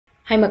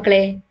Hi ಮಕ್ಕಳೇ,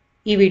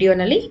 ಈ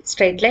ವಿಡಿಯೋನಲ್ಲಿ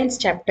straight lines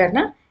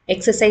ಚಾಪ್ಟರ್ನ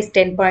exercise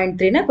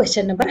 10.3ನ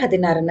question number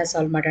 16ನ್ನ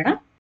solve ಮಾಡೋಣ.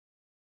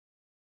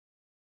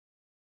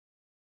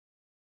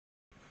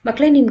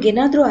 ಮಕ್ಕಳೇ,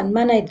 ನಿಮ್ಗೇನಾದರೂ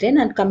ಅನುಮಾನ ಇದ್ದರೆ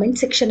ನಾನು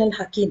ಕಮೆಂಟ್ ಸೆಕ್ಷನಲ್ಲಿ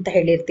ಹಾಕಿ ಅಂತ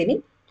ಹೇಳಿರ್ತೀನಿ.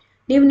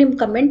 ನೀವು ನಿಮ್ಮ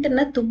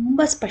ಕಮೆಂಟನ್ನು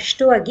ತುಂಬ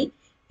ಸ್ಪಷ್ಟವಾಗಿ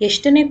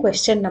ಎಷ್ಟನೇ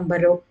ಕ್ವೆಶ್ಚನ್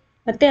ನಂಬರು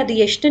ಮತ್ತು ಅದು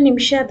ಎಷ್ಟು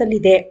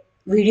ನಿಮಿಷದಲ್ಲಿದೆ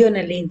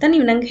ವಿಡಿಯೋನಲ್ಲಿ ಅಂತ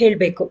ನೀವು ನಂಗೆ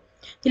ಹೇಳಬೇಕು.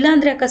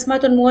 ಇಲ್ಲಾಂದರೆ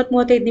ಅಕಸ್ಮಾತ್ ಒಂದು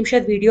 30-35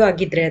 ನಿಮಿಷದ ವಿಡಿಯೋ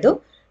ಆಗಿದ್ದರೆ ಅದು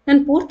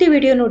ನಾನು ಪೂರ್ತಿ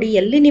ವಿಡಿಯೋ ನೋಡಿ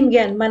ಎಲ್ಲಿ ನಿಮಗೆ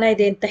ಅನುಮಾನ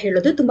ಇದೆ ಅಂತ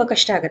ಹೇಳೋದು ತುಂಬ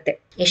ಕಷ್ಟ ಆಗುತ್ತೆ.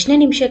 ಎಷ್ಟನೇ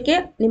ನಿಮಿಷಕ್ಕೆ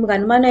ನಿಮ್ಗೆ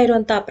ಅನುಮಾನ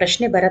ಇರುವಂಥ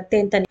ಪ್ರಶ್ನೆ ಬರುತ್ತೆ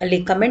ಅಂತ ಅಲ್ಲಿ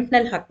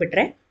ಕಮೆಂಟ್ನಲ್ಲಿ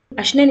ಹಾಕ್ಬಿಟ್ರೆ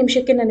ಅಷ್ಟನೇ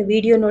ನಿಮಿಷಕ್ಕೆ ನಾನು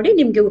ವಿಡಿಯೋ ನೋಡಿ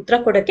ನಿಮಗೆ ಉತ್ತರ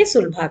ಕೊಡೋಕ್ಕೆ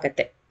ಸುಲಭ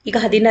ಆಗುತ್ತೆ. ಈಗ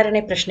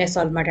 16ನೇ ಪ್ರಶ್ನೆ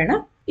ಸಾಲ್ವ್ ಮಾಡೋಣ.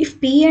 If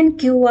P and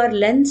Q are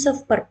lengths of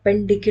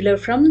perpendicular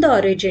from the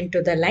origin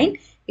to the line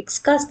x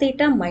cos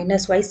theta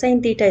minus y sin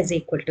theta is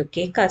equal to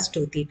k cos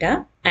 2 theta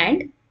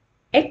and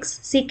x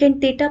secant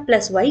theta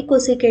plus y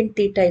cosecant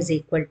theta is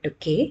equal to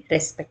k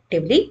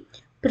respectively,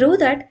 prove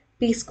that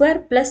p square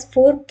plus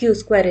 4q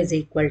square is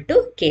equal to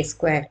k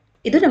square.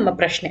 ಇದು ನಮ್ಮ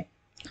ಪ್ರಶ್ನೆ.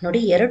 ನೋಡಿ,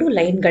 ಎರಡು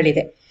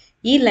ಲೈನ್ಗಳಿದೆ.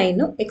 ಈ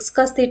line X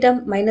cos theta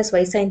minus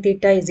y sine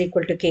theta is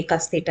equal to K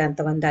cos theta ಅಂತ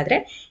ಒಂದಾದ್ರೆ,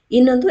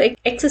 ಇನ್ನೊಂದು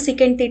X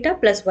second theta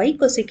plus Y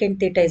cosecant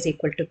theta is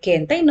equal to K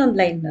ಅಂತ ಇನ್ನೊಂದು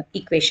ಲೈನ್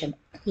ಈಕ್ವೇಶನ್.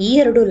 ಈ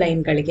ಎರಡು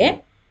ಲೈನ್ಗಳಿಗೆ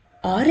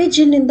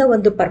ಆರಿಜಿನ್ ಇಂದ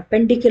ಒಂದು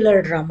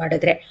ಪರ್ಪೆಂಡಿಕ್ಯುಲರ್ ಡ್ರಾ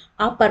ಮಾಡಿದ್ರೆ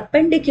ಆ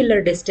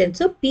ಪರ್ಪೆಂಡಿಕ್ಯುಲರ್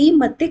ಡಿಸ್ಟೆನ್ಸ್ ಪಿ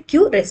ಮತ್ತೆ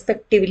ಕ್ಯೂ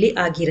ರೆಸ್ಪೆಕ್ಟಿವ್ಲಿ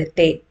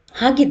ಆಗಿರುತ್ತೆ.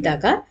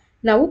 ಹಾಗಿದ್ದಾಗ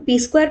ನಾವು P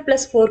square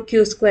plus 4q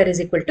square is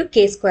equal to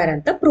K square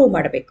ಅಂತ ಪ್ರೂವ್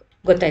ಮಾಡಬೇಕು.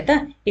 ಗೊತ್ತಾಯ್ತಾ?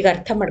 ಈಗ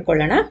ಅರ್ಥ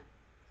ಮಾಡ್ಕೊಳ್ಳೋಣ.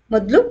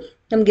 ಮೊದಲು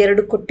ನಮ್ಗೆ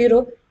ಎರಡು ಕೊಟ್ಟಿರೋ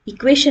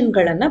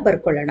ಇಕ್ವೇಶನ್ಗಳನ್ನ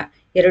ಬರ್ಕೊಳ್ಳೋಣ.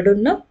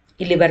 ಎರಡನ್ನು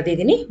ಇಲ್ಲಿ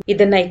ಬರ್ದಿದ್ದೀನಿ.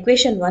 ಇದನ್ನ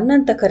ಇಕ್ವೇಶನ್ 1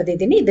 ಅಂತ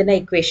ಕರೆದಿದ್ದೀನಿ, ಇದನ್ನ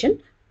ಇಕ್ವೇಶನ್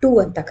 2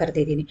 ಅಂತ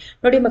ಕರೆದಿದ್ದೀನಿ.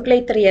 ನೋಡಿ ಮಕ್ಕಳೇ,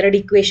 ಈ ತರ ಎರಡು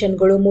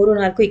ಇಕ್ವೇಶನ್ಗಳು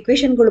 3-4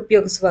 ಇಕ್ವೇಶನ್ಗಳು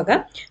ಉಪಯೋಗಿಸುವಾಗ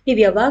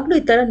ನೀವು ಯಾವಾಗ್ಲೂ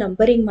ಈ ತರ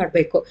ನಂಬರಿಂಗ್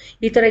ಮಾಡಬೇಕು.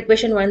 ಈ ತರ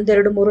ಇಕ್ವೇಶನ್ 1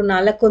 2 3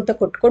 4 ಅಂತ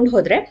ಕೊಟ್ಕೊಂಡು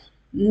ಹೋದ್ರೆ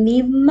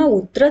ನಿಮ್ಮ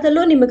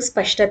ಉತ್ತರದಲ್ಲೂ ನಿಮಗೆ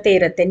ಸ್ಪಷ್ಟತೆ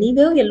ಇರುತ್ತೆ,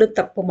 ನೀವೇ ಎಲ್ಲೂ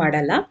ತಪ್ಪು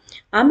ಮಾಡಲ್ಲ.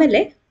 ಆಮೇಲೆ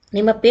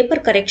ನಿಮ್ಮ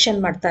ಪೇಪರ್ ಕರೆಕ್ಷನ್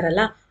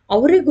ಮಾಡ್ತಾರಲ್ಲ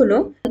ಅವರಿಗೂ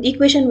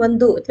ಈಕ್ವೇಶನ್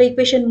 1 ಅಥವಾ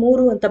ಈಕ್ವೇಶನ್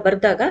 3 ಅಂತ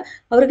ಬರ್ದಾಗ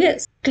ಅವ್ರಿಗೆ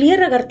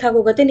ಕ್ಲಿಯರ್ ಆಗಿ ಅರ್ಥ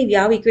ಆಗೋಗುತ್ತೆ ನೀವು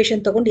ಯಾವ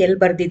ಈಕ್ವೇಶನ್ ತಗೊಂಡು ಎಲ್ಲಿ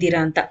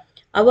ಬರ್ದಿದ್ದೀರಾ ಅಂತ.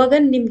 ಅವಾಗ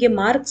ನಿಮ್ಗೆ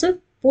ಮಾರ್ಕ್ಸ್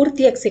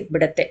ಪೂರ್ತಿಯಾಗಿ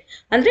ಸಿಕ್ಬಿಡತ್ತೆ.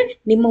 ಅಂದ್ರೆ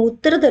ನಿಮ್ಮ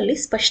ಉತ್ತರದಲ್ಲಿ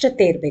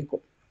ಸ್ಪಷ್ಟತೆ ಇರಬೇಕು.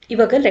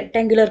 ಇವಾಗ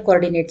ರೆಕ್ಟ್ಯಾಂಗ್ಯುಲರ್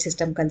ಕೋಆರ್ಡಿನೇಟ್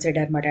ಸಿಸ್ಟಮ್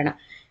ಕನ್ಸಿಡರ್ ಮಾಡೋಣ.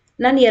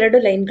 ನಾನು ಎರಡು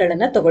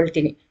ಲೈನ್ಗಳನ್ನ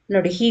ತಗೊಳ್ತೀನಿ.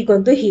 ನೋಡಿ,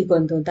 ಹೀಗೊಂದು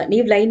ಅಂತ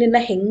ನೀವು ಲೈನನ್ನ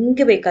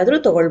ಹೆಂಗೆ ಬೇಕಾದ್ರೂ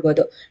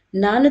ತಗೊಳ್ಬೋದು.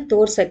 ನಾನು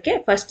ತೋರ್ಸಕ್ಕೆ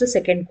ಫಸ್ಟ್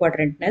ಸೆಕೆಂಡ್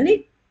ಕ್ವಾಡ್ರೆಂಟ್ ನಲ್ಲಿ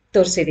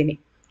ತೋರಿಸಿದ್ದೀನಿ.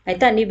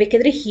 ಆಯ್ತಾ? ನೀವು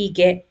ಬೇಕಿದ್ರೆ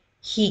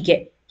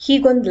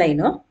ಹೀಗೊಂದು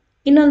ಲೈನು,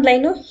 ಇನ್ನೊಂದು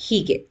ಲೈನು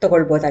ಹೀಗೆ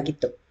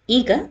ತಗೊಳ್ಬೋದಾಗಿತ್ತು.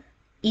 ಈಗ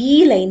ಈ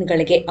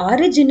ಲೈನ್ಗಳಿಗೆ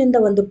ಆರಿಜಿನ್ ಇಂದ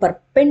ಒಂದು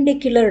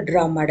ಪರ್ಪೆಂಡಿಕ್ಯುಲರ್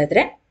ಡ್ರಾ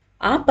ಮಾಡಿದ್ರೆ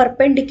ಆ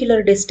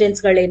ಪರ್ಪೆಂಡಿಕ್ಯುಲರ್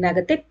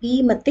ಡಿಸ್ಟೆನ್ಸ್ಗಳೇನಾಗುತ್ತೆ, ಪಿ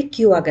ಮತ್ತೆ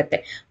ಕ್ಯೂ ಆಗತ್ತೆ.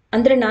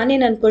 ಅಂದ್ರೆ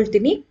ನಾನೇನ್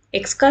ಅನ್ಕೊಳ್ತೀನಿ,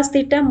 X cos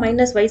theta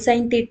minus y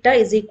sine theta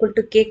is equal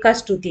to K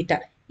cos 2 theta.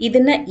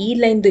 ಇದನ್ನ ಈ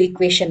ಲೈನ್ದು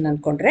ಈಕ್ವೇಶನ್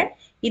ಅನ್ಕೊಂಡ್ರೆ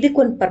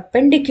ಇದಕ್ಕೊಂದು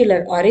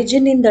ಪರ್ಪೆಂಡಿಕ್ಯುಲರ್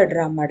ಆರಿಜಿನ್ ಇಂದ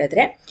ಡ್ರಾ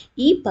ಮಾಡಿದ್ರೆ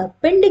ಈ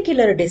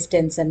ಪರ್ಪೆಂಡಿಕ್ಯುಲರ್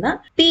ಡಿಸ್ಟೆನ್ಸ್ ಅನ್ನ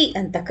ಪಿ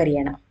ಅಂತ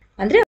ಕರೆಯೋಣ.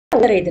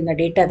 ಅಂದ್ರೆ ಇದನ್ನ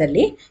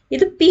ಡೇಟಾದಲ್ಲಿ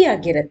ಇದು ಪಿ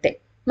ಆಗಿರುತ್ತೆ.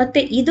 ಮತ್ತೆ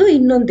ಇದು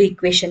ಇನ್ನೊಂದು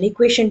ಈಕ್ವೇಶನ್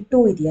 2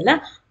 ಇದೆಯಲ್ಲ,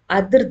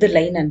 ಅದ್ರದ್ದು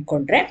ಲೈನ್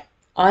ಅನ್ಕೊಂಡ್ರೆ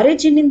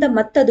ಆರಿಜಿನ್ ಇಂದ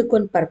ಮತ್ತೆ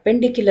ಅದಕ್ಕೊಂದು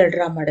ಪರ್ಪೆಂಡಿಕ್ಯುಲರ್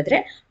ಡ್ರಾ ಮಾಡಿದ್ರೆ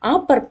ಆ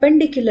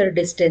ಪರ್ಪೆಂಡಿಕ್ಯುಲರ್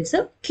ಡಿಸ್ಟೆನ್ಸ್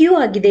ಕ್ಯೂ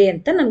ಆಗಿದೆ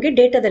ಅಂತ ನಮ್ಗೆ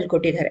ಡೇಟಾದಲ್ಲಿ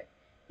ಕೊಟ್ಟಿದ್ದಾರೆ.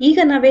 ಈಗ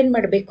ನಾವೇನ್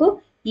ಮಾಡ್ಬೇಕು,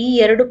 ಈ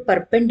ಎರಡು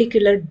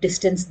ಪರ್ಪೆಂಡಿಕ್ಯುಲರ್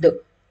ಡಿಸ್ಟೆನ್ಸ್ದು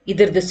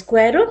ಇದ್ರದ್ದು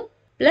ಸ್ಕ್ವೇರು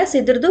ಪ್ಲಸ್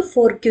ಇದ್ರದ್ದು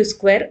 4q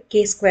ಸ್ಕ್ವೇರ್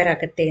ಕೆ ಸ್ಕ್ವೇರ್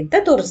ಆಗುತ್ತೆ ಅಂತ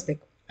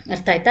ತೋರಿಸ್ಬೇಕು.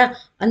 ಅರ್ಥ ಆಯ್ತಾ?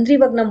 ಅಂದ್ರೆ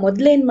ಇವಾಗ ನಾವು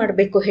ಮೊದ್ಲೇನ್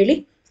ಮಾಡ್ಬೇಕು ಹೇಳಿ,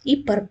 ಈ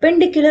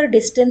ಪರ್ಪೆಂಡಿಕ್ಯುಲರ್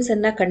ಡಿಸ್ಟೆನ್ಸ್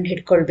ಅನ್ನ ಕಂಡು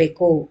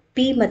ಹಿಡ್ಕೊಳ್ಬೇಕು.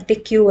 ಪಿ ಮತ್ತೆ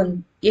ಕ್ಯೂ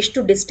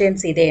ಎಷ್ಟು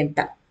ಡಿಸ್ಟೆನ್ಸ್ ಇದೆ ಅಂತ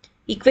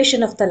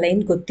equation of the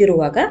line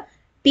ಗೊತ್ತಿರುವಾಗ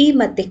P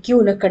ಮತ್ತೆ ಕ್ಯೂ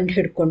ನ ಕಂಡು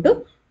ಹಿಡ್ಕೊಂಡು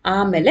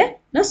ಆಮೇಲೆ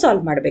ನಾವು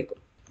ಸಾಲ್ವ್ ಮಾಡಬೇಕು.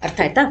 ಅರ್ಥ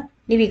ಆಯ್ತಾ?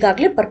 ನೀವು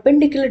ಈಗಾಗಲೇ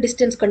ಪರ್ಪೆಂಡಿಕ್ಯುಲರ್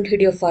ಡಿಸ್ಟೆನ್ಸ್ ಕಂಡು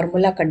ಹಿಡಿಯೋ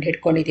ಫಾರ್ಮುಲಾ ಕಂಡು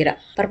ಹಿಡ್ಕೊಂಡಿದ್ದೀರಾ.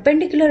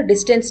 Perpendicular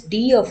distance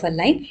D of a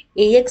line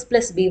ax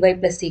plus by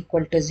plus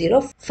equal to 0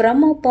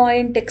 from a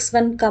point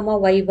x1,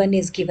 y1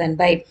 is given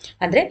by.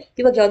 ಅಂದ್ರೆ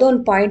ಇವಾಗ ಯಾವುದೋ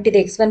ಒಂದು ಪಾಯಿಂಟ್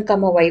ಇದೆ x1,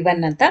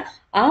 y1 ಅಂತ.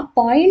 ಆ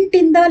ಪಾಯಿಂಟ್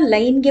ಇಂದ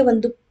ಲೈನ್ಗೆ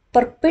ಒಂದು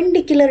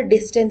ಪರ್ಪೆಂಡಿಕ್ಯುಲರ್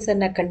ಡಿಸ್ಟೆನ್ಸ್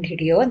ಅನ್ನ ಕಂಡು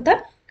ಹಿಡಿಯೋ ಅಂತ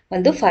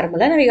ಒಂದು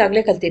ಫಾರ್ಮುಲಾ ನಾವು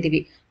ಈಗಾಗಲೇ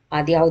ಕಲ್ತಿದ್ದೀವಿ.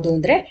 ಅದ್ಯಾವುದು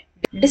ಅಂದ್ರೆ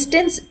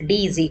distance D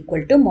is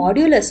equal to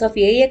modulus of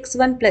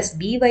ax1 plus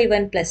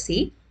by1 plus c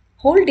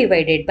whole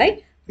divided by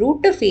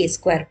root of a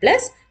square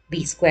plus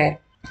B square.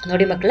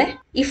 ನೋಡಿ ಮಕ್ಕಳೇ,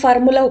 ಈ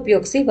ಫಾರ್ಮುಲಾ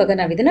ಉಪಯೋಗಿಸಿ ಇವಾಗ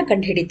ನಾವು ಇದನ್ನ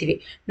ಕಂಡು ಹಿಡಿತೀವಿ.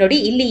 ನೋಡಿ,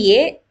 ಇಲ್ಲಿ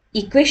ಎ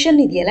ಇಕ್ವೇಶನ್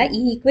ಇದೆಯಲ್ಲ,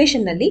 ಈ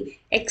ಇಕ್ವೇಶನ್ ನಲ್ಲಿ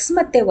ಎಕ್ಸ್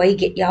ಮತ್ತೆ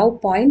ವೈಗೆ ಯಾವ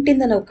ಪಾಯಿಂಟ್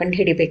ಇಂದ ನಾವು ಕಂಡು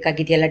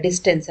ಹಿಡಿಬೇಕಾಗಿದೆಯಲ್ಲ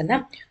ಡಿಸ್ಟೆನ್ಸ್ ಅನ್ನ,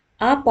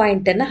 ಆ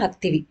ಪಾಯಿಂಟ್ ಅನ್ನ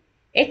ಹಾಕ್ತಿವಿ.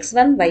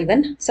 x1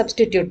 y1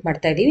 ಸಬ್ಸ್ಟಿಟ್ಯೂಟ್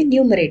ಮಾಡ್ತಾ ಇದೀವಿ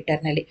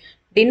ನ್ಯೂಮರೇಟರ್ ನಲ್ಲಿ.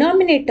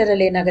 ಡಿನಾಮಿನೇಟರ್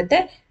ಅಲ್ಲಿ ಏನಾಗುತ್ತೆ,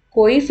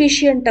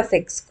 ಕೋಯಿಫಿಷಿಯಂಟ್ ಆಫ್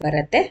ಎಕ್ಸ್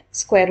ಬರುತ್ತೆ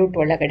ಸ್ಕ್ವೇರ್ ರೂಟ್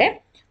ಒಳಗಡೆ,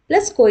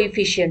 ಪ್ಲಸ್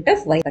ಕೋಯಿಫಿಷಿಯಂಟ್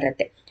ಆಫ್ ವೈ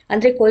ಬರುತ್ತೆ.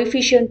 ಅಂದ್ರೆ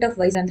ಕೋಯಿಫಿಷಿಯಂಟ್ ಆಫ್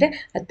ವೈ ಅಂದ್ರೆ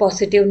ಅದು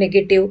ಪಾಸಿಟಿವ್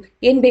ನೆಗೆಟಿವ್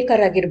ಏನ್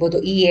ಬೇಕಾರಾಗಿರ್ಬೋದು,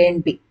 ಈ ಎ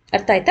ಅಂಡ್ ಬಿ.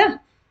 ಅರ್ಥ ಆಯ್ತಾ?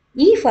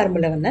 ಈ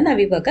ಫಾರ್ಮುಲಾವನ್ನ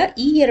ನಾವಿವಾಗ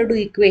ಈ ಎರಡು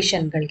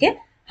ಇಕ್ವೇಶನ್ಗಳಿಗೆ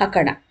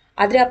ಹಾಕೋಣ.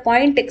 ಆದ್ರೆ ಆ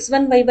ಪಾಯಿಂಟ್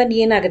x1 y1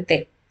 ಏನಾಗುತ್ತೆ,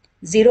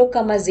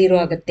 0,0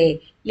 ಆಗುತ್ತೆ.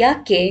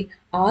 ಯಾಕೆ?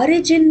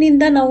 ಆರಿಜಿನ್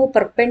ನಿಂದ ನಾವು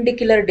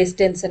ಪರ್ಪೆಂಡಿಕ್ಯುಲರ್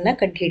ಡಿಸ್ಟೆನ್ಸ್ ಅನ್ನ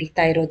ಕಂಡು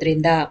ಹಿಡಿತಾ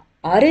ಇರೋದ್ರಿಂದ,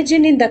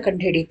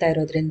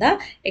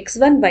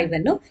 x1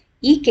 y1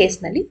 ಈ ಕೇಸ್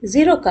ನಲ್ಲಿ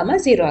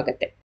 0,0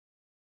 ಆಗುತ್ತೆ.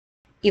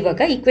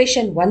 ಇವಾಗ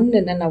ಇಕ್ವೇಶನ್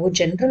 1 ನಾವು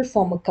ಜನರಲ್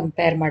ಫಾರ್ಮ್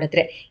ಕಂಪೇರ್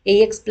ಮಾಡಿದ್ರೆ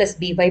ax plus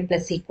by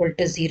plus equal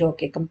to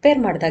 0ಗೆ ಕಂಪೇರ್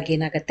ಮಾಡಿದಾಗ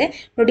ಏನಾಗುತ್ತೆ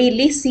ನೋಡಿ,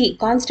 ಇಲ್ಲಿ ಸಿ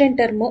ಕಾನ್ಸ್ಟೆಂಟ್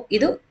ಟರ್ಮು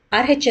ಇದು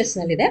RHS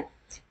ನಲ್ಲಿದೆ,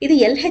 ಇದು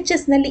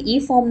LHS ನಲ್ಲಿ ಈ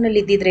ಫಾರ್ಮ್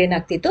ನಲ್ಲಿ ಇದ್ದಿದ್ರೆ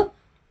ಏನಾಗ್ತಿತ್ತು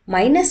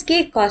 -k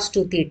cos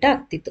 2θ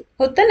ಆಗ್ತಿತ್ತು,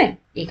 ಹೌದಾನೆ?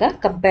 ಈಗ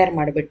ಕಂಪೇರ್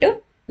ಮಾಡಿಬಿಟ್ಟು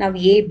ನಾವು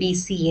ಎ ಬಿ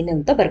ಸಿ ಏನು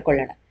ಅಂತ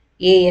ಬರ್ಕೊಳ್ಳೋಣ.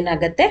 ಎ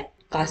ಏನಾಗತ್ತೆ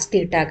ಕಾಸ್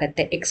ಥೀಟಾ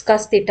ಆಗತ್ತೆ, ಎಕ್ಸ್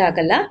ಕಾಸ್ ಥೀಟಾ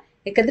ಆಗಲ್ಲ,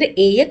 ಯಾಕಂದ್ರೆ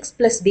ax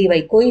plus by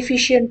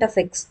coefficient of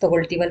X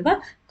ತಗೊಳ್ತೀವಲ್ವಾ,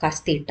 cos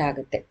theta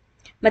ಆಗುತ್ತೆ.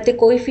 ಮತ್ತೆ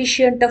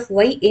ಕೋಯಿಫಿಷಿಯಂಟ್ ಆಫ್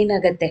y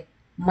ಏನಾಗತ್ತೆ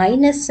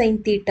ಮೈನಸ್ ಸೈನ್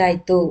ಥೀಟಾ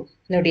ಆಯ್ತು.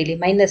 ನೋಡಿ ಇಲ್ಲಿ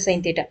ಮೈನಸ್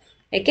ಸೈನ್ ಥೀಟಾ,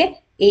 ಯಾಕೆ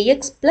ax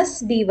plus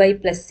by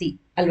plus C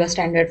ಅಲ್ವಾ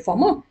standard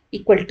farm,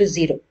 equal to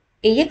 0.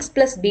 ax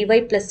plus by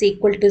plus C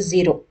equal to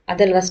 0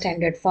 ಅದಲ್ವಾ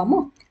standard farm,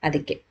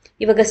 ಅದಕ್ಕೆ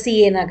ಇವಾಗ ಸಿ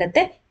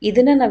ಏನಾಗತ್ತೆ,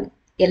 ಇದನ್ನ ನಾವು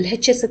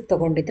LHS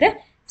ತಗೊಂಡಿದ್ರೆ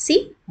ಸಿ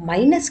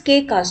 -k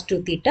cos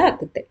 2θ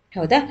ಆಗುತ್ತೆ,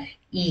 ಹೌದಾ?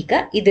 ಈಗ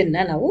ಇದನ್ನ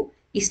ನಾವು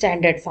ಈ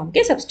ಸ್ಟ್ಯಾಂಡರ್ಡ್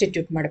ಫಾರ್ಮ್ಗೆ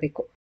ಸಬ್ಸ್ಟಿಟ್ಯೂಟ್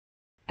ಮಾಡಬೇಕು.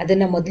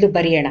 ಅದನ್ನ ಮೊದಲು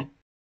ಬರೆಯೋಣ.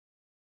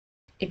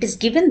 It is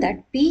given that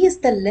P is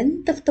the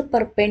length of the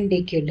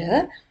perpendicular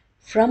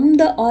from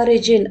the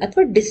origin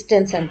ಅಥವಾ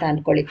ಡಿಸ್ಟೆನ್ಸ್ ಅಂತ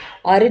ಅನ್ಕೊಳ್ಳಿ.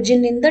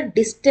 ಆರಿಜಿನ್ ಇಂದ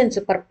ಡಿಸ್ಟೆನ್ಸ್,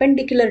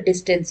 ಪರ್ಪೆಂಡಿಕ್ಯುಲರ್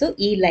ಡಿಸ್ಟೆನ್ಸ್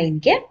ಈ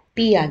ಲೈನ್ಗೆ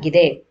P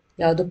ಆಗಿದೆ.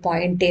 ಯಾವುದು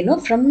ಪಾಯಿಂಟ್ ಏನು,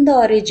 from the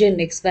origin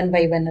x1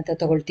 y1 ಅಂತ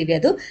ತಗೊಳ್ತೀವಿ,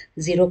 ಅದು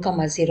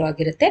 0,0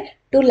 ಆಗಿರುತ್ತೆ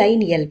ಟು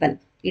ಲೈನ್ L1.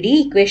 ಇಡೀ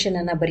ಇಕ್ವೇಶನ್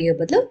ಅನ್ನ ಬರೆಯೋ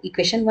ಬದಲು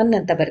ಇಕ್ವೇಶನ್ 1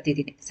 ಅಂತ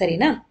ಬರ್ತಿದ್ದೀನಿ,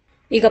 ಸರಿನಾ?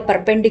 ಈಗ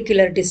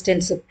ಪರ್ಪೆಂಡಿಕ್ಯುಲರ್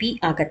ಡಿಸ್ಟೆನ್ಸ್ P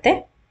ಆಗತ್ತೆ,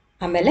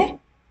 ಆಮೇಲೆ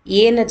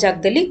ಏನ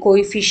ಜಾಗದಲ್ಲಿ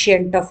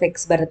ಕೋಯಿಫಿಷಿಯಂಟ್ ಆಫ್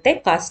ಎಕ್ಸ್ ಬರುತ್ತೆ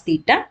ಕಾಸ್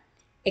ಥೀಟಾ,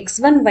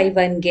 x1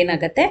 y1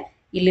 ಏನಾಗತ್ತೆ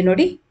ಇಲ್ಲಿ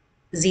ನೋಡಿ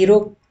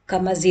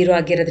 0,0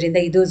 ಆಗಿರೋದ್ರಿಂದ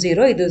ಇದು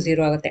 0 ಇದು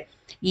 0 ಆಗುತ್ತೆ.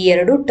 ಈ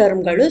ಎರಡು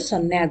ಟರ್ಮ್ಗಳು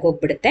 0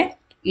 ಆಗೋಗ್ಬಿಡುತ್ತೆ.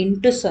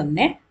 ಇಂಟು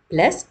 0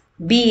 ಪ್ಲಸ್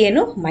ಬಿ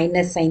ಏನು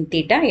minus sine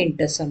theta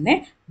into 0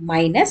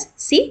 minus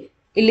C,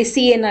 ಇಲ್ಲಿ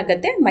ಸಿ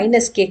ಏನಾಗುತ್ತೆ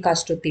 -k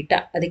cos 2θ,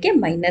 ಅದಕ್ಕೆ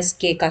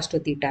 -k cos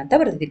 2θ ಅಂತ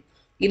ಬರೆದಿದ್ದೀನಿ.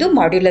 ಇದು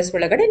ಮಾಡ್ಯುಲಸ್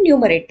ಒಳಗಡೆ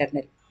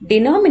ನ್ಯೂಮರೇಟರ್ನಲ್ಲಿ,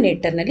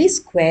 ಡಿನಾಮಿನೇಟರ್ನಲ್ಲಿ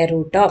square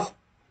root of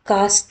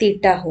cos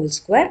theta whole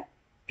square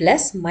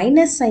plus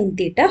minus sine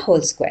theta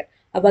whole square.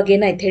 ಅವಾಗ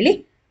ಏನಾಯ್ತು ಹೇಳಿ,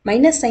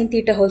 minus sine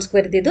theta whole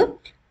square ಇದು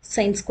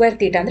ಸೈನ್ ಸ್ಕ್ವೇರ್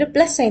ಥೀಟಾ ಅಂದ್ರೆ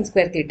ಪ್ಲಸ್ ಸೈನ್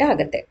ಸ್ಕ್ವೇರ್ ಥೀಟಾ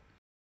ಆಗುತ್ತೆ.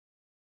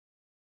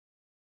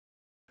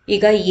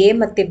 ಈಗ ಎ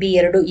ಮತ್ತೆ ಬಿ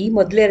ಎರಡು ಈ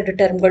ಮೊದಲು ಎರಡು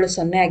ಟರ್ಮ್ಗಳು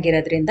 0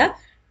 ಆಗಿರೋದ್ರಿಂದ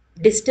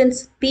distance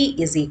P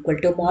is equal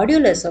to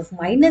modulus of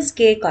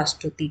 -k cos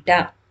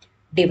 2θ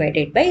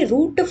divided by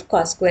root of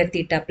cos square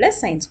theta plus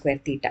sine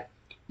square theta.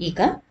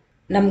 ಈಗ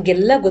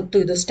ನಮ್ಗೆಲ್ಲ ಗೊತ್ತು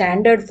ಇದು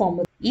ಸ್ಟ್ಯಾಂಡರ್ಡ್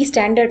ಫಾರ್ಮ್. ಈ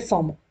standard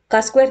form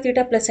cos square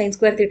theta plus sine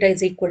square theta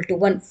is equal to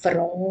 1 for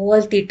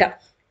all theta.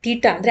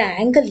 Theta ಅಂದ್ರೆ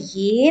angle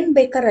ಏನ್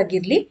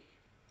ಬೇಕಾರಾಗಿರ್ಲಿ,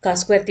 cos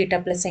square theta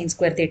plus sine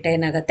square theta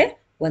ಏನಾಗುತ್ತೆ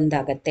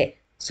ಒಂದಾಗತ್ತೆ.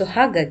 So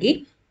ಹಾಗಾಗಿ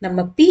ನಮ್ಮ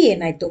P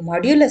ಏನಾಯ್ತು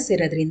ಮಾಡ್ಯುಲಸ್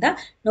ಇರೋದ್ರಿಂದ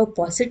ನಾವು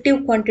ಪಾಸಿಟಿವ್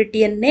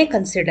ಕ್ವಾಂಟಿಟಿಯನ್ನೇ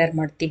ಕನ್ಸಿಡರ್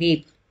ಮಾಡ್ತೀವಿ.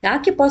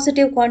 ಯಾಕೆ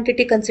ಪಾಸಿಟಿವ್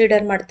ಕ್ವಾಂಟಿಟಿ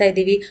ಕನ್ಸಿಡರ್ ಮಾಡ್ತಾ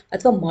ಇದ್ದೀವಿ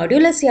ಅಥವಾ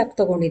ಮಾಡ್ಯುಲಸ್ ಯಾಕೆ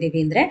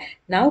ತಗೊಂಡಿದ್ದೀವಿ ಅಂದ್ರೆ,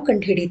 ನಾವು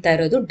ಕಂಡು ಹಿಡಿತಾ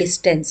ಇರೋದು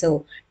ಡಿಸ್ಟೆನ್ಸು.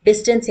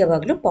 ಡಿಸ್ಟೆನ್ಸ್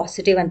ಯಾವಾಗಲೂ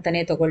ಪಾಸಿಟಿವ್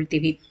ಅಂತಾನೆ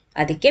ತಗೊಳ್ತೀವಿ,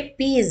 ಅದಕ್ಕೆ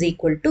P is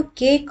equal to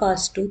k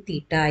cos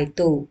 2θ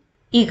ಆಯ್ತು.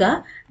 ಈಗ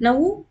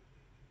ನಾವು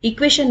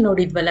ಇಕ್ವೇಶನ್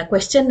ನೋಡಿದ್ವಲ್ಲ,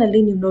 ಕ್ವೆಶ್ಚನ್ ನಲ್ಲಿ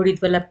ನೀವು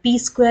ನೋಡಿದ್ವಲ್ಲ P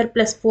ಸ್ಕ್ವೇರ್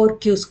ಪ್ಲಸ್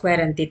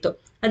 4Q² ಅಂತಿತ್ತು.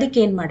 ಅದಕ್ಕೆ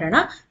ಏನ್ ಮಾಡೋಣ,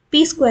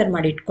 P ಸ್ಕ್ವೇರ್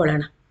ಮಾಡಿ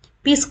ಇಟ್ಕೊಳ್ಳೋಣ.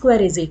 P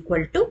square is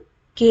equal to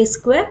k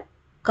square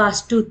cos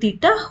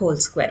 2θ whole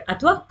square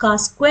ಅಥವಾ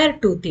cos ಸ್ಕ್ವೇರ್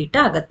 2θ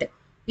ಆಗತ್ತೆ.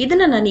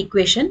 ಇದನ್ನ ನಾನು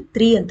ಇಕ್ವೇಶನ್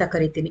 3 ಅಂತ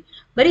ಕರಿತೀನಿ.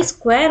 ಬರೀ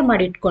ಸ್ಕ್ವೇರ್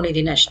ಮಾಡಿ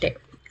ಇಟ್ಕೊಂಡಿದ್ದೀನಿ ಅಷ್ಟೇ,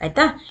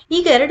 ಆಯ್ತಾ?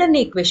 ಈಗ ಎರಡನೇ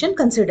ಇಕ್ವೇಶನ್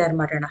ಕನ್ಸಿಡರ್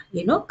ಮಾಡೋಣ.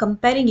 ಏನು,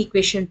 comparing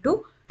equation to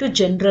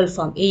general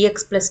form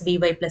ax plus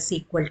by plus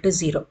equal to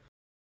 0.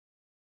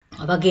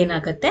 ಅವಾಗ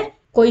ಏನಾಗುತ್ತೆ,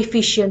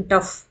 coefficient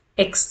of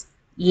X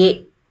A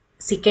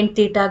second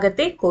theta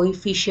ಆಗತ್ತೆ,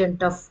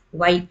 ಕೋಯಿಫಿಷಿಯಂಟ್ ಆಫ್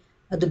y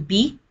ಅದು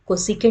ಬಿ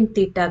ಕೊಸಿಕೆಂಡ್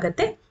ಥೀಟಾ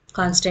ಆಗತ್ತೆ,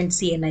 ಕಾನ್ಸ್ಟೆಂಟ್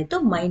ಸಿ ಏನಾಯ್ತು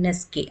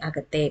 -k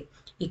ಆಗತ್ತೆ.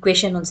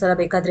 ಇಕ್ವೇಶನ್ ಒಂದ್ಸಲ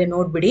ಬೇಕಾದ್ರೆ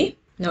ನೋಡ್ಬಿಡಿ.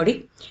 ನೋಡಿ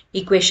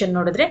ಇಕ್ವೇಶನ್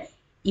ನೋಡಿದ್ರೆ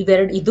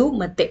ಇವೆರಡು, ಇದು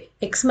ಮತ್ತೆ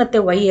ಎಕ್ಸ್ ಮತ್ತೆ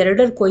ವೈ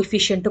ಎರಡರ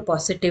ಕೋಯಿಫಿಷಿಯಂಟ್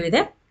ಪಾಸಿಟಿವ್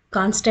ಇದೆ,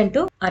 ಕಾನ್ಸ್ಟೆಂಟ್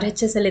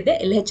RHS ಅಲ್ಲಿ ಇದೆ,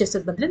 LHS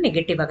ಬಂದ್ರೆ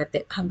ನೆಗೆಟಿವ್ ಆಗುತ್ತೆ.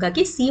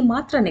 ಹಾಗಾಗಿ ಸಿ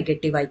ಮಾತ್ರ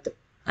ನೆಗೆಟಿವ್ ಆಯ್ತು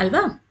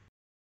ಅಲ್ವಾ?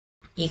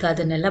 ಈಗ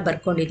ಅದನ್ನೆಲ್ಲ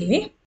ಬರ್ಕೊಂಡಿದೀವಿ,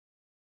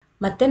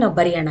 ಮತ್ತೆ ನಾವು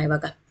ಬರೆಯೋಣ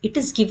ಇವಾಗ. It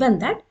is given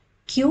that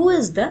Q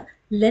is the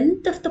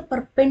length of the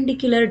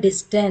perpendicular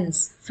distance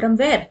from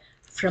where?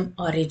 From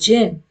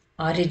origin.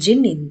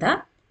 Origin ಇಂದ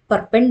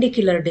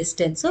ಪರ್ಪೆಂಡಿಕ್ಯುಲರ್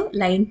ಡಿಸ್ಟೆನ್ಸ್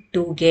ಲೈನ್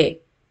 2ಗೆ.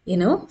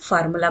 ಏನು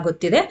ಫಾರ್ಮುಲಾ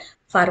ಗೊತ್ತಿದೆ,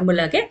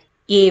 ಫಾರ್ಮುಲಾಗೆ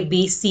ಎ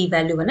ಬಿ ಸಿ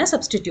ವ್ಯಾಲ್ಯೂವನ್ನ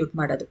ಸಬ್ಸ್ಟಿಟ್ಯೂಟ್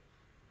ಮಾಡೋದು.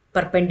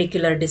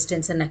 ಪರ್ಪೆಂಡಿಕ್ಯುಲರ್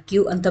ಡಿಸ್ಟೆನ್ಸ್ ಅನ್ನ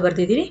Q ಅಂತ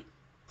ಬರ್ತಿದ್ದೀವಿ.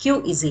 Q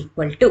is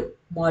equal to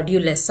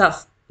modulus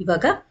of,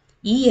 ಇವಾಗ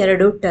ಈ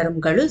ಎರಡು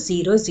ಟರ್ಮ್ಗಳು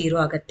 0 0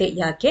 ಆಗತ್ತೆ.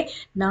 ಯಾಕೆ,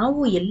 ನಾವು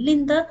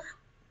ಎಲ್ಲಿಂದ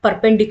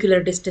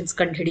ಪರ್ಪೆಂಡಿಕ್ಯುಲರ್ ಡಿಸ್ಟೆನ್ಸ್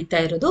ಕಂಡು ಹಿಡಿತಾ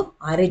ಇರೋದು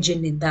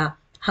ಆರಿಜಿನ್ ಇಂದ,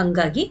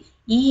 ಹಾಗಾಗಿ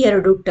ಈ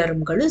ಎರಡು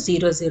ಟರ್ಮ್ಗಳು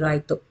 0 0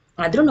 ಆಯ್ತು.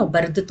 ಆದ್ರೂ ನಾವು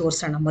ಬರೆದು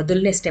ತೋರ್ಸೋಣ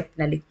ಮೊದಲನೇ ಸ್ಟೆಪ್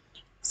ನಲ್ಲಿ.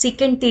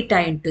 ಸಿಕೆಂಡ್ ಥೀಟಾ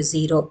ಇಂಟು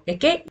 0,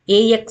 ಯಾಕೆ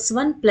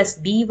ax1 plus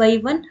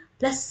by1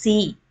 plus C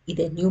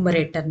ಇದೆ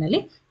ನ್ಯೂಮರೇಟರ್ ನಲ್ಲಿ,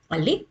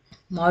 ಅಲ್ಲಿ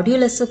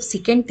modulus of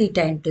secant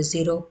theta into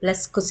 0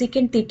 plus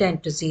cosecant theta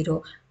into 0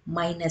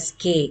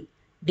 -k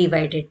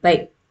divided by,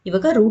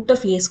 ಇವಾಗ root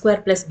of a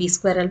square plus b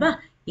square ಅಲ್ವಾ,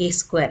 a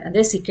ಸ್ಕ್ವೇರ್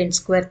ಅಂದ್ರೆ secant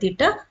square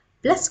theta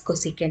plus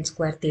cosecant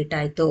square theta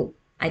ಆಯ್ತು,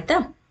 ಆಯ್ತಾ?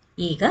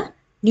 ಈಗ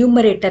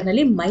numerator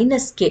ನಲ್ಲಿ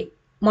 -k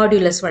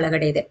ಮಾಡ್ಯುಲಸ್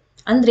ಒಳಗಡೆ ಇದೆ,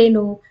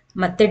 ಅಂದ್ರೇನು,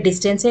 ಮತ್ತೆ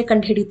ಡಿಸ್ಟೆನ್ಸೇ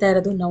ಕಂಡು ಹಿಡಿತಾ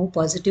ಇರೋದು, ನಾವು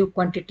ಪಾಸಿಟಿವ್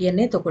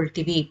ಕ್ವಾಂಟಿಟಿಯನ್ನೇ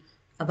ತಗೊಳ್ತೀವಿ.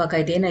 ಅವಾಗ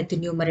ಇದೇನಾಯ್ತು,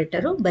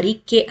 ನ್ಯೂಮರೇಟರು ಬರೀ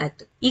ಕೆ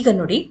ಆಯ್ತು. ಈಗ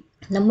ನೋಡಿ,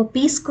 ನಮ್ಮ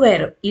ಪಿ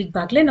ಸ್ಕ್ವೇರ್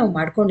ಈಗಾಗಲೇ ನಾವು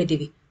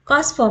ಮಾಡ್ಕೊಂಡಿದ್ದೀವಿ,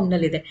 ಕಾಸ್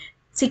ಫಾರ್ಮ್ನಲ್ಲಿದೆ.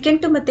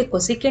 ಸಿಕೆಂಟು ಮತ್ತೆ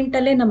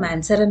ಕೊಸಿಕೆಂಟಲ್ಲೇ ನಮ್ಮ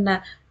ಆನ್ಸರನ್ನು,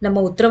 ನಮ್ಮ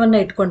ಉತ್ತರವನ್ನು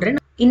ಇಟ್ಕೊಂಡ್ರೆ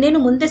ಇನ್ನೇನು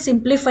ಮುಂದೆ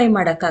ಸಿಂಪ್ಲಿಫೈ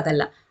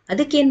ಮಾಡೋಕ್ಕಾಗಲ್ಲ.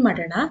 ಅದಕ್ಕೆ ಏನು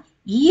ಮಾಡೋಣ,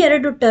 ಈ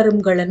ಎರಡು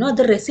ಟರ್ಮ್ಗಳನ್ನು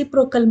ಅದರ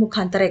ರೆಸಿಪ್ರೋಕಲ್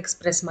ಮುಖಾಂತರ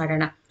ಎಕ್ಸ್ಪ್ರೆಸ್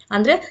ಮಾಡೋಣ.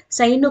 ಅಂದರೆ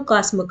ಸೈನು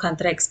ಕಾಸ್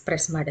ಮುಖಾಂತರ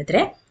ಎಕ್ಸ್ಪ್ರೆಸ್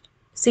ಮಾಡಿದ್ರೆ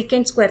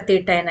ಸಿಕೆಂಡ್ ಸ್ಕ್ವೇರ್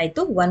ತೀಟಾ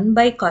ಏನಾಯಿತು,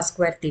 1/cos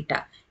ಸ್ಕ್ವೇರ್ ತೀಟಾ.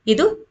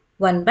 ಇದು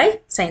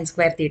 1/sin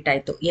ಸ್ಕ್ವೇರ್ ತೀಟಾ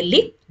ಆಯಿತು.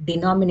 ಎಲ್ಲಿ,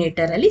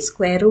 ಡಿನಾಮಿನೇಟರಲ್ಲಿ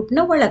ಸ್ಕ್ವೇರ್ ರೂಟ್ನ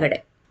ಒಳಗಡೆ.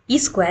 ಈ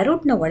ಸ್ಕ್ವೇರ್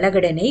ರೂಟ್ನ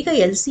ಒಳಗಡೆನೆ ಈಗ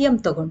LCM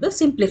ತಗೊಂಡು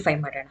ಸಿಂಪ್ಲಿಫೈ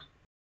ಮಾಡೋಣ.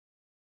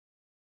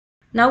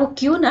 ನಾವು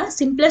ಕ್ಯೂನ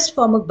ಸಿಂಪ್ಲೆಸ್ಟ್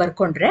ಫಾರ್ಮಿಗೆ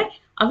ಬರ್ಕೊಂಡ್ರೆ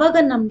ಅವಾಗ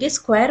ನಮಗೆ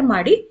ಸ್ಕ್ವೇರ್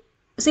ಮಾಡಿ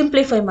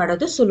ಸಿಂಪ್ಲಿಫೈ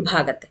ಮಾಡೋದು ಸುಲಭ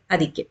ಆಗತ್ತೆ.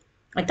 ಅದಕ್ಕೆ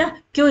ಆಯ್ತಾ,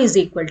 Q is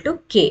equal to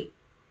K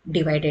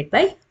divided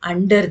by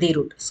under the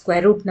root,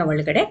 square ರೂಟ್ನ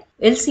ಒಳಗಡೆ.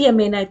 LCM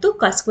ಏನಾಯಿತು,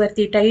 cos square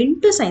theta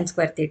into sine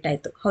square theta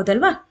ಆಯಿತು,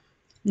 ಹೌದಲ್ವಾ.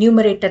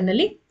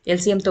 ನ್ಯೂಮರೇಟರ್ನಲ್ಲಿ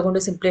LCM ತಗೊಂಡು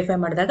ಸಿಂಪ್ಲಿಫೈ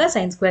ಮಾಡಿದಾಗ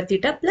sine square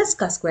theta plus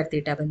cos square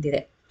theta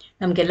ಬಂದಿದೆ.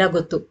 ನಮಗೆಲ್ಲ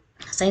ಗೊತ್ತು,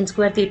 sine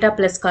square theta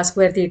plus cos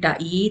square theta,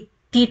 ಈ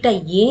ತೀಟಾ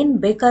ಏನು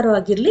ಬೇಕಾದ್ರೂ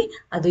ಆಗಿರಲಿ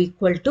ಅದು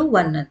ಈಕ್ವಲ್ ಟು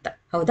 1 ಅಂತ,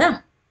 ಹೌದಾ.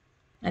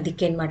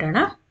 ಅದಕ್ಕೇನು ಮಾಡೋಣ,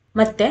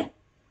 ಮತ್ತೆ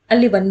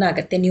ಅಲ್ಲಿ 1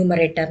 ಆಗುತ್ತೆ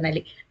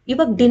ನ್ಯೂಮರೇಟರ್ನಲ್ಲಿ.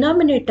 ಇವಾಗ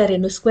ಡಿನಾಮಿನೇಟರ್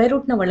ಏನು, ಸ್ಕ್ವೇರ್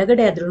ರೂಟ್ನ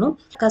ಒಳಗಡೆ ಆದ್ರೂ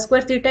cos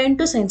square theta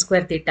into sine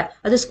square theta,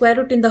 ಅದು ಸ್ಕ್ವೇರ್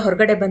ರೂಟಿಂದ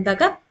ಹೊರಗಡೆ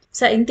ಬಂದಾಗ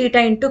sign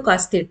theta into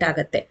cos theta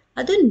ಆಗುತ್ತೆ.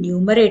 ಅದು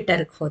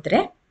ನ್ಯೂಮರೇಟರ್ಗೆ ಹೋದರೆ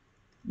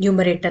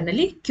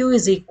ನ್ಯೂಮರೇಟರ್ನಲ್ಲಿ Q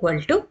is equal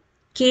to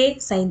K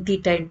sin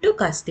theta into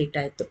cos theta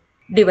ಆಯಿತು,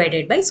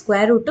 divided by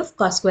square root of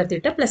cos square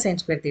theta plus sine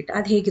square theta.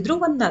 ಅದು ಹೇಗಿದ್ರು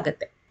 1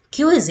 ಆಗುತ್ತೆ.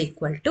 Q is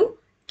equal to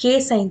K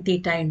sin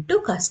theta into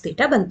cos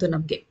theta ಬಂತು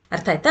ನಮಗೆ.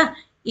 ಅರ್ಥ ಆಯ್ತಾ.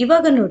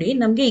 ಇವಾಗ ನೋಡಿ,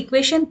 ನಮಗೆ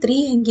ಇಕ್ವೇಶನ್ 3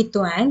 ಹೆಂಗಿತ್ತು,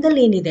 ಆ್ಯಂಗಲ್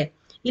ಏನಿದೆ,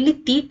 ಇಲ್ಲಿ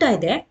ತೀಟಾ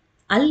ಇದೆ,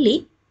 ಅಲ್ಲಿ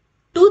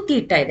 2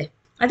 ತೀಟಾ ಇದೆ.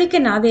 ಅದಕ್ಕೆ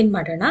ನಾವೇನು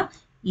ಮಾಡೋಣ,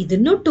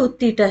 ಇದನ್ನು 2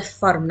 ತೀಟಾ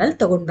ಫಾರ್ಮ್ನಲ್ಲಿ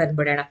ತಗೊಂಡು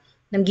ಬಂದ್ಬಿಡೋಣ.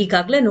 ನಮ್ಗೆ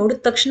ಈಗಾಗಲೇ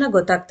ನೋಡಿದ ತಕ್ಷಣ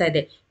ಗೊತ್ತಾಗ್ತಾ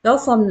ಇದೆ ಯಾವ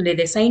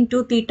ಫಾರ್ಮ್ನಲ್ಲಿದೆ, ಸೈನ್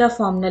 2 ತೀಟಾ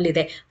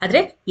ಫಾರ್ಮ್ನಲ್ಲಿದೆ,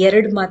 ಆದರೆ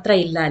 2 ಮಾತ್ರ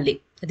ಇಲ್ಲ ಅಲ್ಲಿ.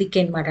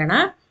 ಅದಕ್ಕೇನು ಮಾಡೋಣ,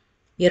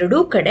 ಎರಡೂ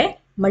ಕಡೆ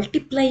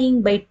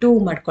ಮಲ್ಟಿಪ್ಲೈಯಿಂಗ್ ಬೈ 2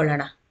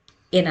 ಮಾಡ್ಕೊಳ್ಳೋಣ.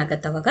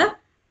 ಏನಾಗತ್ತೆ ಅವಾಗ,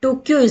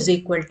 2Q is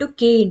equal to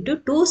K into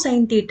 2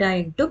 sign theta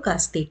into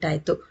cos theta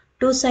ಆಯಿತು.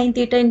 2 sign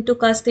theta into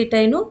cos theta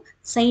ಏನು,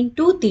 ಸೈನ್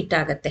 2 ತೀಟಾ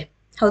ಆಗುತ್ತೆ,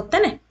 ಹೌದು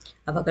ತಾನೆ.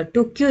 ಅವಾಗ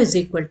 2Q is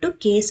equal to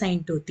K sin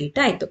 2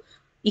 theta ಆಯಿತು.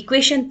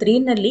 ಇಕ್ವೇಶನ್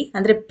 3ನಲ್ಲಿ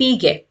ಅಂದರೆ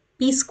ಪಿಗೆ,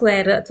 ಪಿ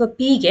ಸ್ಕ್ವೇರ್ ಅಥವಾ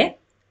ಪಿಗೆ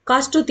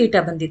ಕಾಸ್ 2 ತೀಟಾ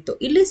ಬಂದಿತ್ತು,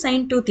 ಇಲ್ಲಿ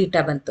ಸೈನ್ 2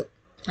 ತೀಟಾ ಬಂತು,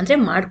 ಅಂದರೆ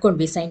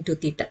ಮಾಡ್ಕೊಂಡ್ವಿ ಸೈನ್ 2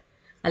 ತೀಟಾ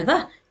ಅಲ್ವಾ.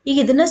 ಈಗ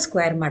ಇದನ್ನು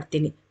ಸ್ಕ್ವೇರ್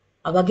ಮಾಡ್ತೀನಿ,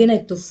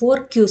 ಅವಾಗೇನಾಯಿತು,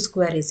 4Q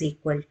square is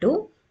equal to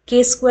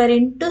K square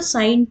into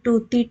sine 2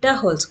 theta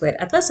whole square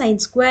ಅಥವಾ ಸೈನ್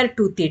ಸ್ಕ್ವೇರ್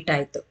 2 ತೀಟಾ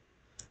ಆಯಿತು.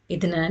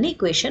 ಇದನ್ನು ನಾನು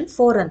ಇಕ್ವೇಶನ್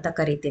 4 ಅಂತ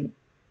ಕರಿತೀನಿ.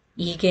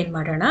 ಈಗೇನು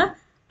ಮಾಡೋಣ,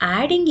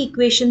 ಆ್ಯಡಿಂಗ್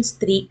ಇಕ್ವೇಶನ್ಸ್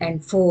 3 and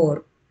 4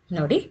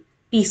 ನೋಡಿ,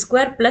 P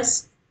square plus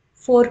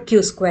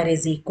 4Q square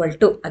is equal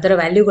to, ಅದರ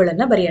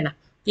ವ್ಯಾಲ್ಯೂಗಳನ್ನು ಬರೆಯೋಣ.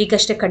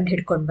 ಈಗಷ್ಟೇ ಕಂಡು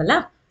ಹಿಡ್ಕೊಂಡ್ವಲ್ಲ,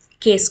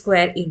 K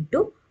square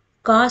into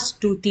cos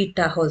 2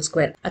 theta whole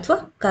square ಅಥವಾ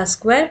cos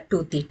square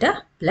 2 theta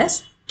plus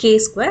K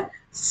square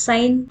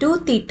sine 2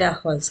 theta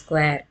whole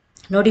square.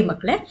 ನೋಡಿ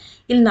ಮಕ್ಕಳೇ,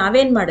 ಇಲ್ಲಿ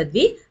ನಾವೇನು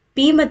ಮಾಡಿದ್ವಿ,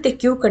 P ಮತ್ತು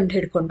Q ಕಂಡು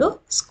ಹಿಡ್ಕೊಂಡು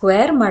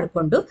ಸ್ಕ್ವೇರ್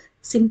ಮಾಡಿಕೊಂಡು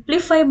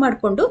ಸಿಂಪ್ಲಿಫೈ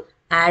ಮಾಡಿಕೊಂಡು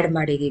ಆ್ಯಡ್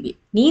ಮಾಡಿದ್ದೀವಿ.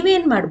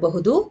 ನೀವೇನು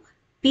ಮಾಡಬಹುದು,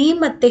 P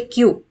ಮತ್ತು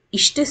Q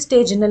ಇಷ್ಟೇ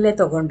ಸ್ಟೇಜ್ನಲ್ಲೇ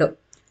ತಗೊಂಡು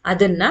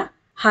ಅದನ್ನು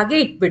ಹಾಗೆ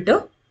ಇಟ್ಬಿಟ್ಟು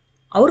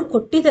ಅವ್ರು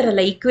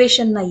ಕೊಟ್ಟಿದ್ದಾರಲ್ಲ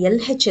ಇಕ್ವೇಶನ್ನ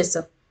LHS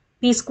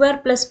P square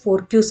plus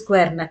 4Q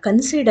ಸ್ಕ್ವೇರ್ನ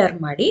consider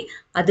ಮಾಡಿ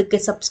ಅದಕ್ಕೆ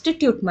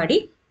ಸಬ್ಸ್ಟಿಟ್ಯೂಟ್ ಮಾಡಿ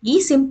ಈ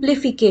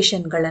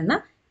ಸಿಂಪ್ಲಿಫಿಕೇಶನ್ಗಳನ್ನು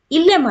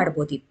ಇಲ್ಲೇ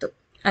ಮಾಡ್ಬೋದಿತ್ತು.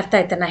 ಅರ್ಥ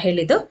ಆಯ್ತಾ ನಾ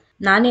ಹೇಳಿದ್ದು.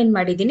 ನಾನೇನು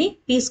ಮಾಡಿದ್ದೀನಿ,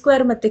 P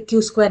ಸ್ಕ್ವೇರ್ ಮತ್ತು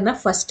Q ಸ್ಕ್ವೇರ್ನ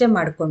ಫಸ್ಟೇ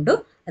ಮಾಡಿಕೊಂಡು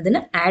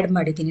ಅದನ್ನು ಆ್ಯಡ್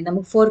ಮಾಡಿದ್ದೀನಿ.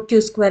 ನಮಗೆ 4Q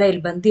ಸ್ಕ್ವೇರ್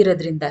ಇಲ್ಲಿ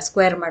ಬಂದಿರೋದ್ರಿಂದ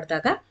ಸ್ಕ್ವೇರ್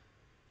ಮಾಡಿದಾಗ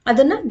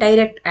ಅದನ್ನು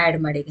ಡೈರೆಕ್ಟ್ ಆ್ಯಡ್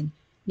ಮಾಡಿದ್ದೀನಿ.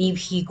 ನೀವು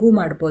ಹೀಗೂ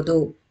ಮಾಡ್ಬೋದು.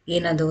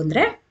 ಏನದು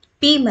ಅಂದರೆ,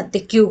 P ಮತ್ತು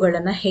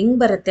Qಗಳನ್ನು ಹೆಂಗೆ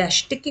ಬರುತ್ತೆ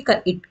ಅಷ್ಟಕ್ಕೆ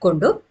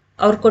ಇಟ್ಕೊಂಡು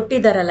ಅವ್ರು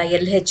ಕೊಟ್ಟಿದ್ದಾರಲ್ಲ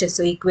LHS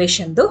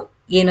ಈಕ್ವೇಶನ್ದು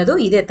ಏನದು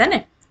ಇದೆ ತಾನೆ,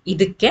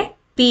 ಇದಕ್ಕೆ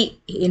P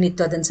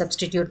ಏನಿತ್ತು ಅದನ್ನು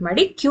ಸಬ್ಸ್ಟಿಟ್ಯೂಟ್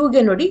ಮಾಡಿ,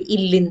 Qಗೆ ನೋಡಿ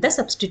ಇಲ್ಲಿಂದ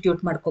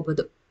ಸಬ್ಸ್ಟಿಟ್ಯೂಟ್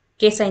ಮಾಡ್ಕೋಬೋದು.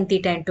 K sign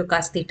theta into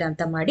cos theta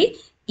ಅಂತ ಮಾಡಿ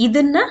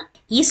ಇದನ್ನು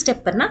ಈ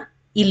ಸ್ಟೆಪ್ಪನ್ನು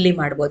ಇಲ್ಲಿ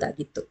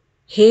ಮಾಡ್ಬೋದಾಗಿತ್ತು.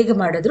 ಹೇಗೆ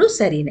ಮಾಡಿದ್ರು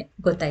ಸರಿನೇ,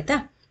 ಗೊತ್ತಾಯ್ತಾ.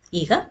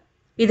 ಈಗ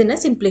ಇದನ್ನು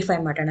ಸಿಂಪ್ಲಿಫೈ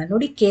ಮಾಡೋಣ.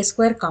 ನೋಡಿ, K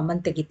ಸ್ಕ್ವೇರ್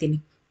ಕಾಮನ್ ತೆಗಿತೀನಿ,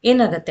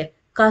 ಏನಾಗುತ್ತೆ,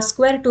 cos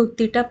square 2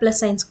 theta plus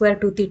sine square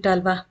 2 theta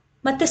ಅಲ್ವಾ.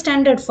 ಮತ್ತೆ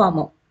ಸ್ಟ್ಯಾಂಡರ್ಡ್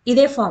ಫಾರ್ಮು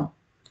ಇದೇ ಫಾರ್ಮ್,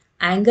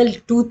 ಆ್ಯಂಗಲ್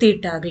 2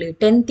 ತೀಟಾ ಆಗಲಿ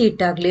 10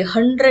 ತೀಟಾ ಆಗಲಿ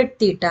 100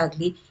 ತೀಟಾ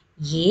ಆಗಲಿ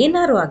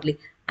ಏನಾರು ಆಗಲಿ,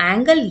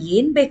 ಆ್ಯಂಗಲ್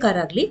ಏನು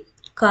ಬೇಕಾರಾಗಲಿ,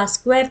 cos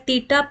square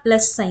theta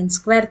plus sine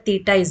square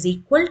theta is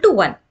equal to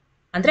 1.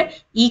 ಅಂದರೆ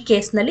ಈ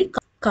ಕೇಸ್ನಲ್ಲಿ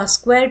cos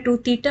square 2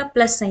 theta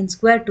plus sine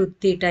square 2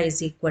 theta is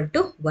equal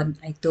to 1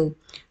 ಆಯಿತು.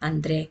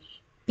 ಅಂದರೆ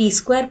P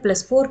square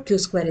plus 4Q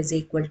square is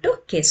equal to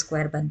K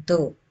square ಬಂತು.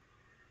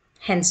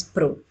 Hence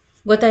prove.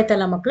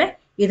 ಗೊತ್ತಾಯ್ತಲ್ಲ ಮಕ್ಕಳೇ.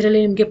 ಇದರಲ್ಲಿ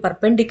ನಿಮಗೆ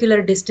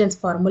ಪರ್ಪೆಂಡಿಕ್ಯುಲರ್ ಡಿಸ್ಟೆನ್ಸ್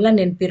ಫಾರ್ಮುಲಾ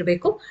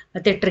ನೆನಪಿರಬೇಕು,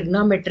 ಮತ್ತು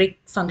ಟ್ರಿಗ್ನೋಮೆಟ್ರಿಕ್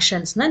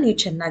ಫಂಕ್ಷನ್ಸ್ನ ನೀವು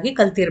ಚೆನ್ನಾಗಿ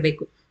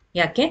ಕಲ್ತಿರಬೇಕು.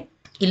 ಯಾಕೆ,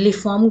 ಇಲ್ಲಿ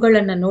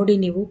ಫಾರ್ಮ್ಗಳನ್ನು ನೋಡಿ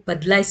ನೀವು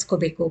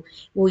ಬದಲಾಯಿಸ್ಕೋಬೇಕು.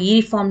 ಈ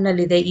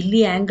ಫಾರ್ಮ್ನಲ್ಲಿದೆ,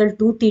 ಇಲ್ಲಿ ಆ್ಯಂಗಲ್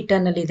 2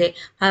 ತೀಟಾನಲ್ಲಿದೆ,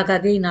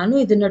 ಹಾಗಾಗಿ ನಾನು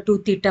ಇದನ್ನು 2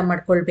 ತೀಟಾ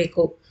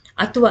ಮಾಡ್ಕೊಳ್ಬೇಕು.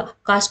 ಅಥವಾ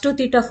ಕಾಸ್ 2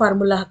 ತೀಟಾ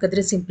ಫಾರ್ಮುಲಾ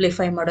ಹಾಕಿದ್ರೆ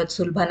ಸಿಂಪ್ಲಿಫೈ ಮಾಡೋದು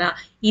ಸುಲಭನಾ,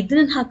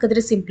 ಇದನ್ನ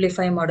ಹಾಕಿದ್ರೆ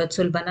ಸಿಂಪ್ಲಿಫೈ ಮಾಡೋದು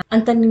ಸುಲಭನಾ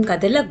ಅಂತ ನಿಮ್ಗೆ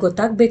ಅದೆಲ್ಲ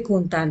ಗೊತ್ತಾಗಬೇಕು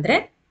ಅಂತ ಅಂದರೆ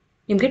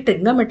ನಿಮಗೆ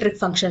ಟ್ರಿಗ್ನೋಮೆಟ್ರಿಕ್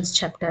ಫಂಕ್ಷನ್ಸ್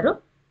ಚಾಪ್ಟರು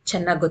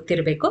ಚೆನ್ನಾಗಿ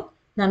ಗೊತ್ತಿರಬೇಕು.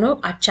 ನಾನು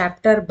ಆ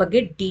ಚಾಪ್ಟರ್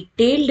ಬಗ್ಗೆ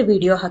ಡೀಟೇಲ್ಡ್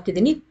ವಿಡಿಯೋ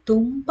ಹಾಕಿದ್ದೀನಿ.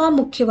 ತುಂಬ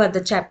ಮುಖ್ಯವಾದ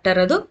ಚಾಪ್ಟರ್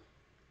ಅದು.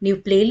 ನೀವು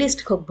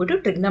ಪ್ಲೇಲಿಸ್ಟ್ಗೆ ಹೋಗ್ಬಿಟ್ಟು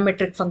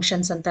ಟ್ರಿಗ್ನೋಮೆಟ್ರಿಕ್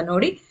ಫಂಕ್ಷನ್ಸ್ ಅಂತ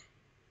ನೋಡಿ.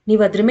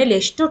 ನೀವು ಅದ್ರ ಮೇಲೆ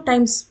ಎಷ್ಟು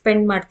ಟೈಮ್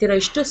ಸ್ಪೆಂಡ್ ಮಾಡ್ತೀರೋ,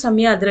 ಎಷ್ಟು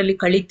ಸಮಯ ಅದರಲ್ಲಿ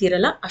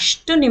ಕಳೀತೀರಲ್ಲ,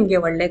 ಅಷ್ಟು ನಿಮಗೆ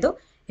ಒಳ್ಳೆಯದು.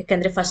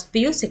 ಯಾಕಂದರೆ ಫಸ್ಟ್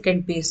PU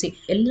ಸೆಕೆಂಡ್ PUC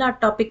ಎಲ್ಲ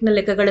ಟಾಪಿಕ್ನ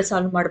ಲೆಕ್ಕಗಳು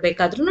ಸಾಲ್ವ್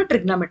ಮಾಡಬೇಕಾದ್ರೂ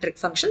ಟ್ರಿಗ್ನೋಮೆಟ್ರಿಕ್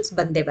ಫಂಕ್ಷನ್ಸ್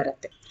ಬಂದೇ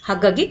ಬರುತ್ತೆ.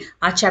 ಹಾಗಾಗಿ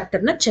ಆ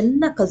ಚಾಪ್ಟರ್ನ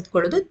ಚೆನ್ನಾಗಿ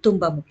ಕಲ್ತ್ಕೊಳ್ಳೋದು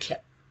ತುಂಬ ಮುಖ್ಯ.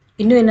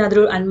 ಇನ್ನೂ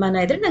ಏನಾದರೂ ಅನುಮಾನ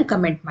ಇದ್ದರೆ ನಂಗೆ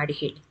ಕಮೆಂಟ್ ಮಾಡಿ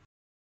ಹೇಳಿ.